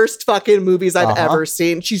the worst fucking movies I've Uh-huh. ever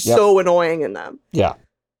seen. She's Yep. so annoying in them. Yeah.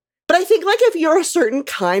 But I think like if you're a certain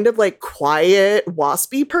kind of like quiet,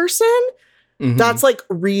 waspy person, That's like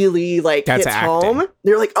really like That's hits acting. home.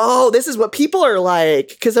 They're like, oh, this is what people are like,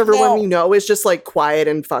 because everyone Now- we know is just like quiet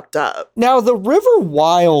and fucked up. Now, The River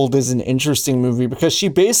Wild is an interesting movie because she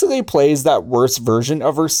basically plays that worst version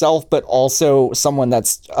of herself, but also someone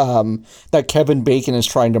that's that Kevin Bacon is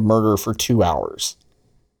trying to murder for 2 hours.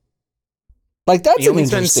 Like that's He an only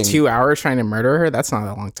spends interesting. 2 hours trying to murder her. That's not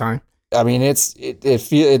a long time. I mean, it's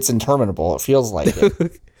interminable. It feels like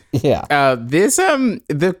it. Yeah. I'm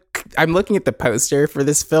looking at the poster for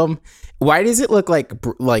this film. Why does it look like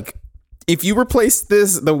if you replace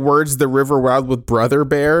the words "The River Wild" with "Brother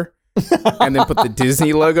Bear" and then put the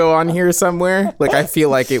Disney logo on here somewhere? Like I feel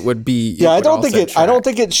like it would be. Yeah, I don't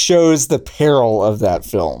think it shows the peril of that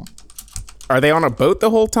film. Are they on a boat the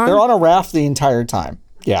whole time? They're on a raft the entire time.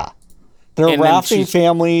 Yeah. They're a And then rafting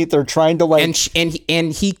family. They're trying to like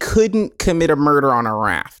and he couldn't commit a murder on a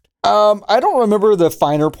raft. I don't remember the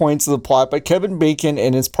finer points of the plot, but Kevin Bacon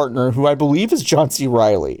and his partner, who I believe is John C.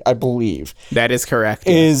 Reilly, That is correct.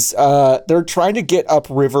 is they're trying to get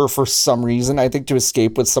upriver for some reason. I think to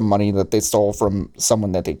escape with some money that they stole from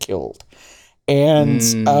someone that they killed, and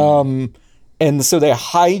so they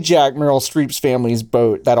hijack Meryl Streep's family's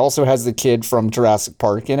boat that also has the kid from Jurassic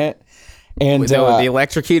Park in it, and the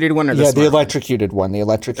electrocuted one or the the smart one? electrocuted one,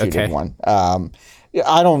 Okay. one.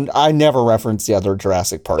 I never reference the other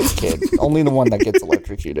Jurassic Park kid, only the one that gets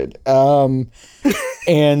electrocuted.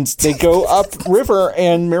 And they go upriver,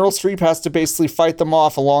 and Meryl Streep has to basically fight them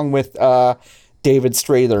off along with David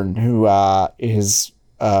Strathern, who is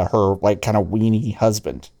her like kind of weenie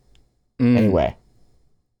husband. Anyway,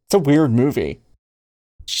 it's a weird movie.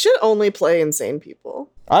 She should only play insane people.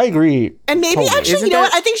 I agree. And maybe Totally. actually, Isn't you know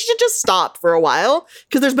that- what? I think she should just stop for a while,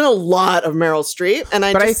 because there's been a lot of Meryl Streep, and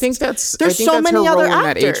I think there's there's so that's many her other role in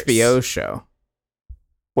that actors. HBO show.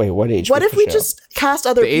 Wait, what age? what if we show? just cast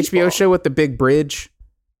other The people? HBO show with the big bridge.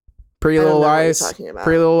 Pretty I don't Little know what you're Lies. talking about.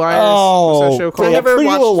 Pretty Little Liars. Oh, What's that show called? I yeah, never Pretty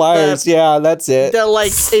Little watched Liars. Yeah, that's it. The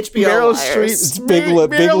like HBO Meryl Liars. Streep's Big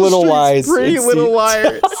Little Lies. Pretty It's Little the-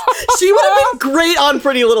 Liars. She would have been great on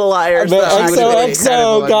Pretty Little Liars. But though. She would've been XOXO,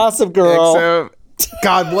 incredible. Gossip Girl.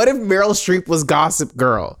 God, what if Meryl Streep was Gossip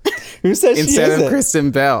Girl Who says she instead of isn't?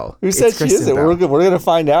 Kristen Bell? Who It's said she Kristen isn't? Bell. We're gonna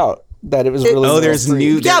find out that it was really. Oh, Meryl there's Streep.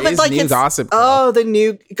 new. Yeah, There but is like new it's Gossip Girl. oh, the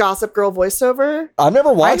new Gossip Girl voiceover. I've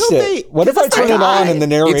never watched hope it. they- What if I Because turn that's it the on guy. and the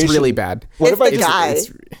narration? It's really bad. What It's if I the turn? guy.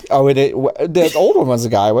 Oh, the old one was a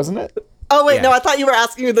guy, wasn't it? Oh wait, Yeah. no, I thought you were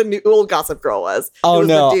asking who the new old Gossip Girl was. Oh, it was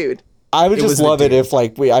no. the dude. I would It just was the love it dude. if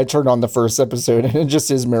like I turned on the first episode and it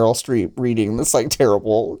just is Meryl Streep reading this like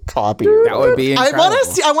terrible copy. That would be I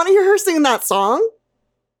incredible. want to hear her sing that song.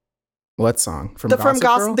 What song from The Gossip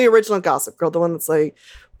Girl? the original Gossip Girl, the one that's like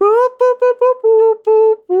boop, boop, boop, boop,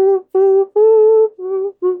 boop, boop, boop,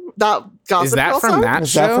 boop, boop. That Gossip Is that Girl from song? that Is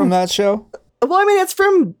show? that from that show? Well, I mean, it's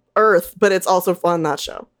from Earth, but it's also on that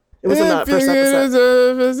show. It was in that first episode.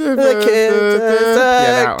 The kid is Yeah, a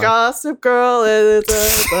that one. Gossip Girl is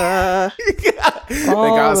The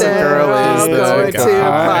Oh, Gossip they're Girl all is going the to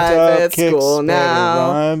guy. private Kicks, school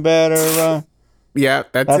now. Better run. Yeah,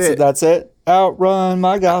 that's That's it. it. That's it. Outrun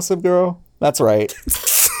my Gossip Girl. That's right.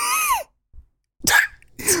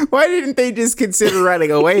 Why didn't they just consider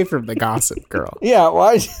running away from the Gossip Girl? Yeah.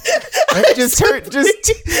 Why? just turn your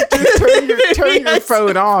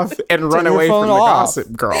phone off and run your away phone from the off.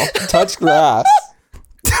 Gossip Girl. Touch grass.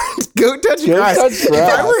 Go touch Go grass. touch If I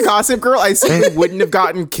grass. were a Gossip Girl, I certainly wouldn't have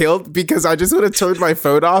gotten killed because I just would have turned my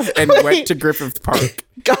phone off and went to Griffith Park.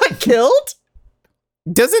 Got killed?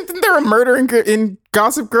 Isn't there a murder in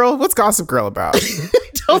Gossip Girl? What's Gossip Girl about?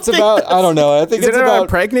 It's about. I don't know. I think Is it's it about about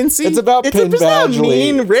pregnancy? It's about It's Penn just about Badgley.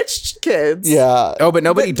 mean rich kids. Yeah. Oh, but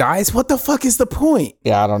nobody dies? What the fuck is the point?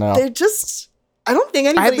 Yeah. I don't know. They're just, I don't think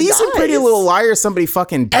anybody At least in dies. Pretty Little Liars, somebody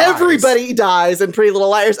fucking dies. Everybody dies in Pretty Little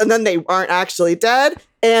Liars, and then they aren't actually dead,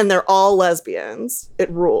 and they're all lesbians. It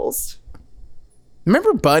rules.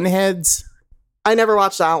 Remember Bunheads? I never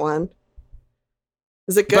watched that one.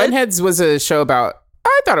 Is it good? Bunheads was a show about.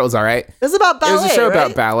 I thought it was all right. It's about ballet. It was a show about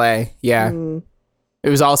right? ballet. Yeah. Mm. It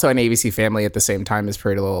was also an ABC Family at the same time as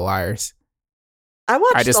Pretty Little Liars. I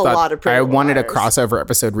watched I just a thought lot of Pretty I Little wanted a Liars. crossover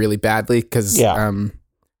episode really badly because Yeah.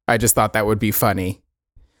 I just thought that would be funny.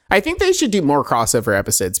 I think they should do more crossover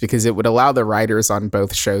episodes because it would allow the writers on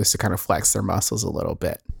both shows to kind of flex their muscles a little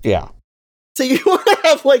bit. Yeah. So you want to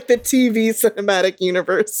have like the TV cinematic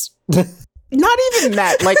universe? Not even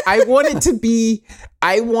that. Like I want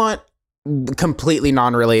completely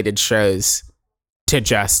non-related shows to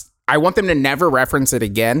I want them to never reference it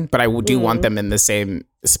again, but I do want them in the same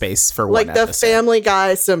space for Like one the episode. Family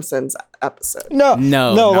Guy Simpsons episode. No.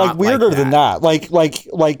 No, No. not Like weirder like than that. Like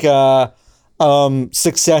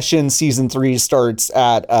Succession season 3 starts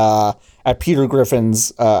at at Peter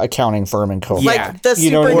Griffin's accounting firm in Cobra. Yeah. Like the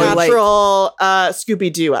You know what I mean? supernatural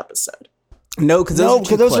Scooby-Doo episode. No, because No, those, are too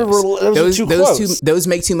 'cause those are close. rel- those are too close. Those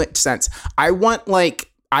make too much sense. I want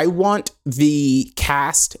the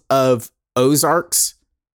cast of Ozarks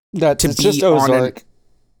That's to it's be just on an- Ozark.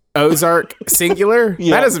 Ozark singular?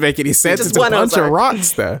 Yeah. That doesn't make any sense. Just It's a one bunch Ozark. of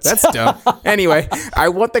rocks, though. That's dumb. Anyway, I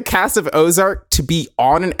want the cast of Ozark to be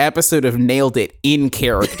on an episode of Nailed It in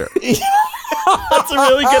character. That's a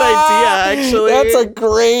really good idea, actually. That's a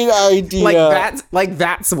great idea.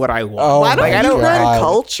 That's what I want. Oh Why don't my you learn God.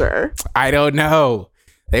 culture? I don't know.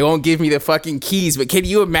 They won't give me the fucking keys, but can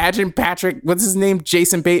you imagine Patrick? What's his name?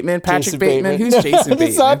 Jason Bateman? Patrick Jason Bateman? Bateman. Who's Jason Bateman?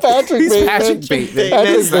 It's not Patrick He's Bateman. Patrick Bateman.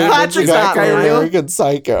 Patrick Is Bateman's Patrick's the guy not from real? American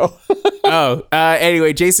Psycho. Oh,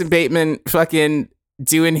 anyway, Jason Bateman fucking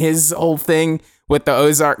doing his whole thing with the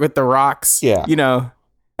Ozark, with the rocks. Yeah. You know,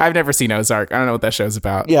 I've never seen Ozark. I don't know what that show's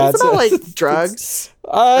about. Yeah, It's about like drugs.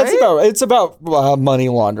 It's about money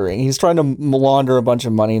laundering. He's trying to launder a bunch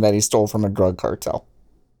of money that he stole from a drug cartel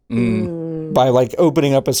by like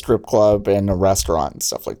opening up a strip club and a restaurant and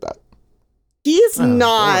stuff like that. He's Oh,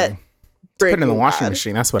 not. boy. Put it in the Breaking washing Bad.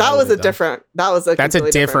 machine. That's what That I was a would've done. different. That was a. That's a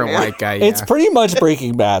completely different man. white guy. Yeah. It's pretty much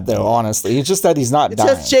Breaking Bad, though. Honestly, it's just that he's not It's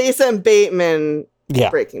dying. just Jason Bateman. Yeah,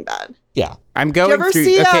 Breaking Bad. yeah. I'm Did going you ever through.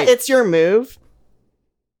 see okay. It's Your Move?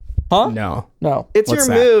 Huh? No. No. It's What's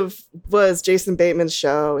Your that? Move was Jason Bateman's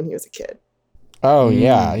show when he was a kid. Oh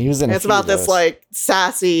yeah, he was in. And a it's few about of this those. like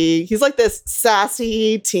sassy. He's like this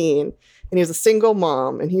sassy teen, and he was a single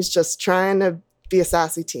mom, and he's just trying to be a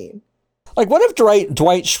sassy teen. Like, what if Dwight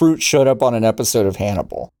Schrute showed up on an episode of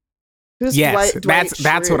Hannibal Who's Yes, Dwight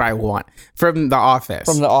that's what Schrute? I want from The Office.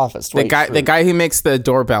 from The Office? the Dwight the Schrute. guy who makes the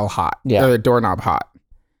doorbell hot. Yeah. Or the doorknob hot.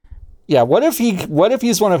 Yeah. What if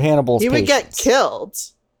he's one of Hannibal's? He would get patients? killed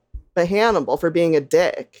by Hannibal for being a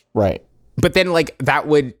dick. Right. But then like that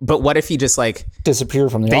would. But what if he just like Disappear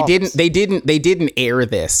from the. they office. didn't air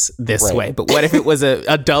this Right. way. But what if it was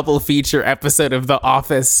a double feature episode of The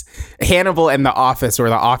Office, Hannibal and The Office, where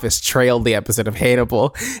The Office trailed the episode of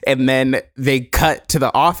Hannibal, and then they cut to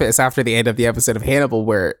The Office after the end of the episode of Hannibal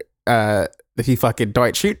where he fucking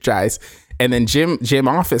Dwight Schrute dies. And then Jim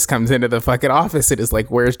Office comes into the fucking office and is like,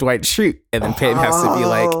 "Where's Dwight Schrute?" And then Peyton has to be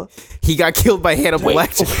like, "He got killed by Hannibal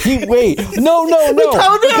Lecter." Wait. No. That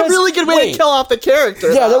would be a because- really good way wait. to kill off the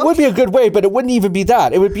character. Yeah, though. that would be a good way, but it wouldn't even be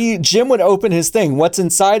that. It would be Jim would open his thing. What's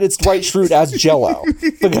inside? It's Dwight Schrute as Jello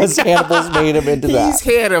because Hannibal's made him into that. He's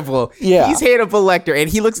Hannibal. Yeah. He's Hannibal Lecter, and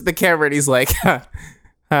he looks at the camera and he's like,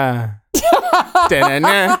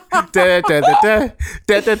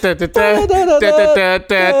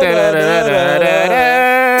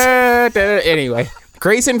 Anyway,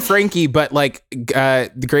 Grace and Frankie, but like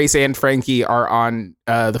Grace and Frankie are on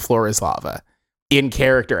The Floor is Lava in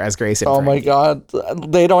character as Grace and Oh Frankie. my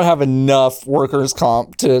god, they don't have enough workers'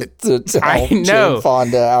 comp to I help know. Jim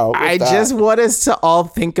Fonda out. With I that. just want us to all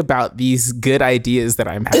think about these good ideas that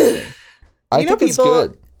I'm having. I You know, think it's people-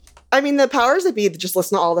 good. I mean, the powers that be just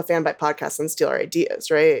listen to all the Fanbite podcasts and steal our ideas,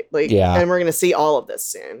 right? Like, Yeah. and we're going to see all of this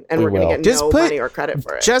soon, and We we're going will. to get Just no put- money or credit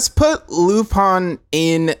for it. Just put Lupin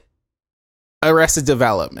in Arrested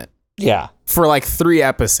Development Yeah, for like 3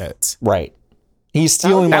 episodes. right. He's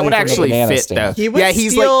stealing That money would from the actually banana fit, stand. though. he would Yeah,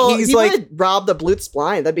 he's steal, like- he's he like- would rob the Blutz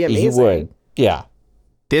blind. That'd be amazing. He would. Yeah,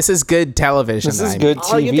 This is good television. this is I'm- good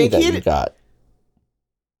Oh, you TV think that he'd- you got.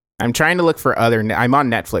 I'm trying to look for other. I'm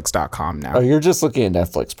on Netflix.com now. Oh, you're just looking at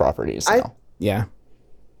Netflix properties I- now. Yeah.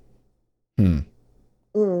 Mm.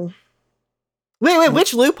 Wait,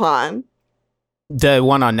 which Lupin? The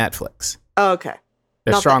one on Netflix. Oh, okay.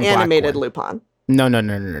 The Not strong the black animated one. Lupin.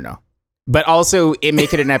 No. But also, it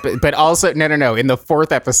make it an episode. But also, no. In the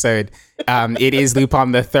 4th episode, it is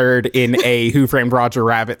Lupin the Third in a Who Framed Roger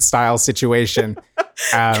Rabbit style situation.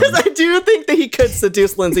 Because I do think that he could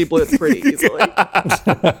seduce Lindsay Blutz pretty easily.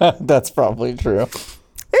 That's probably true. Isn't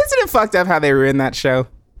it fucked up how they ruined that show?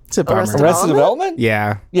 It's a bummer. Arrested Arrested Development?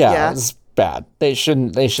 Yeah, Yeah, it's bad. They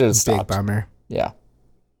should have big stopped. bummer. Yeah.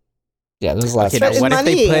 Yeah, this is last Okay, But now it's what if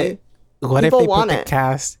they money. put? What if People they put want the it.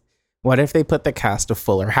 cast? What if they put the cast of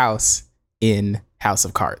Fuller House in House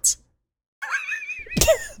of Cards?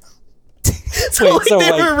 So, Wait, like, so,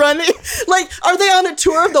 they like- were running. Like, are they on a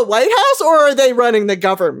tour of the White House or are they running the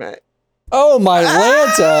government? Oh my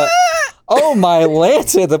Lanta! Oh my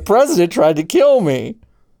Lanta! The president tried to kill me,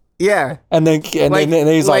 Yeah, and then Like- then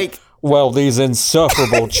he's like, like- "Well, these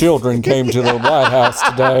insufferable children came to the White House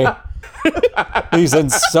today. These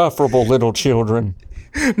insufferable little children."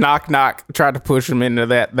 knock knock. Tried to push them into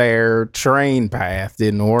that there train path.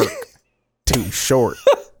 Didn't work. Too short.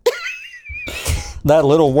 That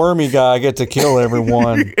little wormy guy get to kill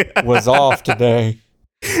everyone was off today.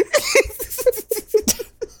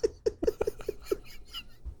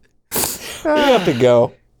 We have to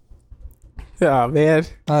go. Oh man.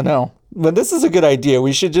 I know. But this is a good idea.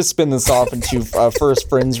 We should just spin this off into first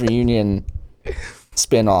Friends reunion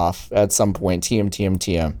spin-off at some point.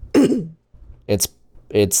 TM. It's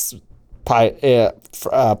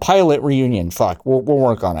pilot reunion. Fuck. We'll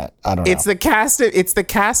work on it. I don't know. It's the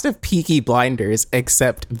cast of Peaky Blinders,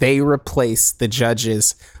 except they replace the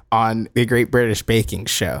judges on the Great British Baking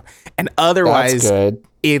Show. And otherwise, That's good.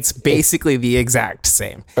 it's basically the exact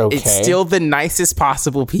same. Okay. It's still the nicest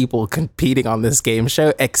possible people competing on this game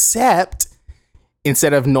show, except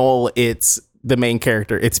instead of Noel, it's the main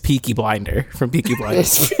character. It's Peaky Blinder from Peaky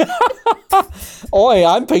Blinders. Oi,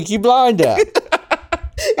 I'm Peaky Blinder. It's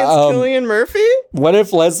Cillian Murphy? What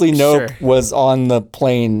if Leslie Knope Sure. was on the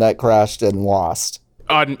plane that crashed and lost?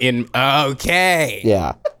 Okay.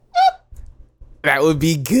 Yeah. That would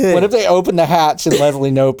be good. What if they open the hatch and Leslie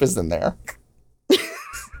Knope is in there?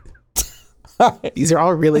 These are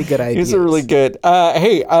all really good ideas. These are really good.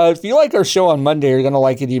 Hey, if you like our show on Monday, you're going to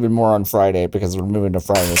like it even more on Friday because we're moving to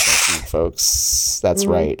Fridays next week, folks. That's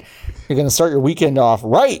right. You're going to start your weekend off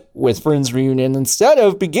right with Friends Reunion instead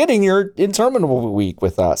of beginning your interminable week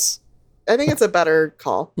with us. I think it's a better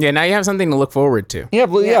call. Yeah, now you have something to look forward to. Yeah,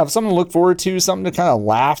 but yeah, something to look forward to, something to kind of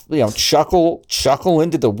laugh, chuckle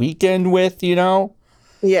into the weekend with,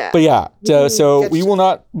 Yeah. But yeah, so Get we you- will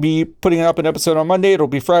not be putting up an episode on Monday. It'll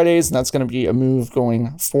be Fridays, and that's going to be a move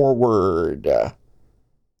going forward.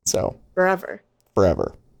 So Forever.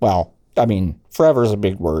 forever. Well, I mean, forever is a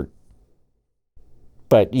big word.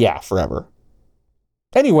 But yeah, forever.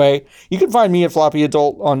 Anyway, you can find me at Floppy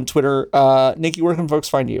Adult on Twitter. Nikki, where can folks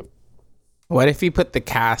find you? What if you put the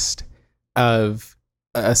cast of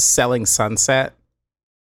Selling Sunset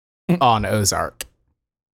on Ozark?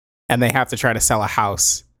 And they have to try to sell a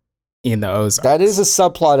house in the Ozarks. That is a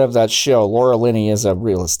subplot of that show. Laura Linney is a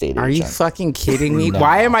real estate Are you agent. fucking kidding me? No.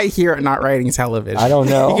 Why am I here at Not Writing Television? I don't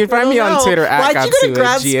know. You can find me I don't on know. Twitter at Why'd you go to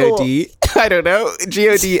grad Godsua, I don't know.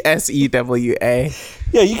 GODSEWA.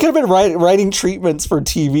 Yeah, you could have been writing treatments for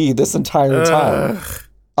TV this entire time.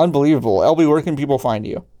 Unbelievable. LB, where can people find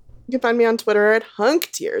you? You can find me on Twitter at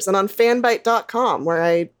HunkTears and on fanbite.com where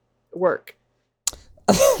I work.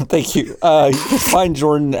 Thank you. You can find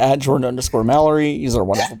Jordan at Jordan_Mallory. He's our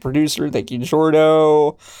wonderful producer. Thank you,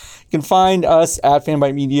 Jordo. You can find us at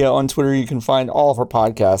Fanbite Media on Twitter. You can find all of our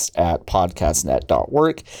podcasts at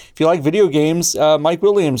podcastnet.work. If you like video games, Mike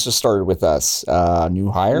Williams just started with us.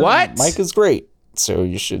 New hire. What? Mike is great. So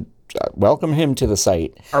you should welcome him to the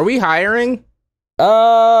site. Are we hiring?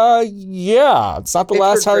 Yeah. It's not the If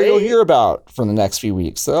last we're hire you'll great. hear about for the next few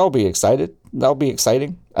weeks. So that'll be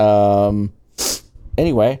exciting.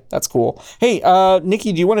 Anyway, that's cool. Hey,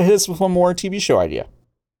 Nikki, do you want to hit us with one more TV show idea?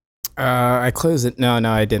 I closed it. No,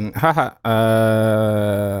 I didn't. Haha.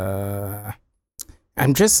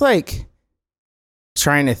 I'm just like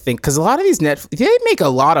trying to think because a lot of these they make a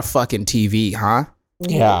lot of fucking TV, huh?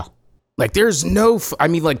 Yeah. Like there's no, I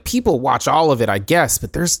mean, like people watch all of it, I guess,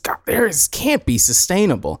 but there's can't be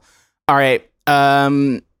sustainable. All right.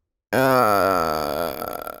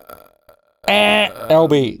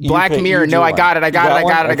 LB, you Black pick- Mirror. you No, do I one. got it. I You got one? it.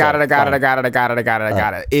 Okay,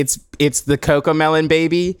 fine. It's the Cocomelon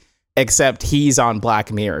baby, except he's on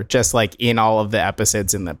Black Mirror, just like in all of the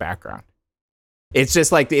episodes in the background. It's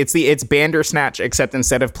just like it's Bandersnatch, except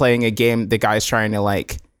instead of playing a game, the guy's trying to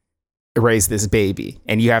like raise this baby,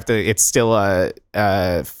 and you have to. It's still a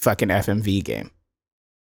fucking FMV game,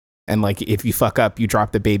 and like if you fuck up, you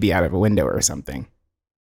drop the baby out of a window or something.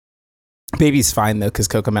 Baby's fine though, because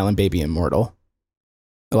Cocomelon baby immortal.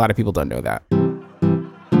 A lot of people don't know that.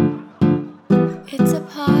 It's a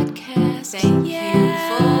podcast. Thank yeah.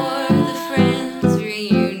 you for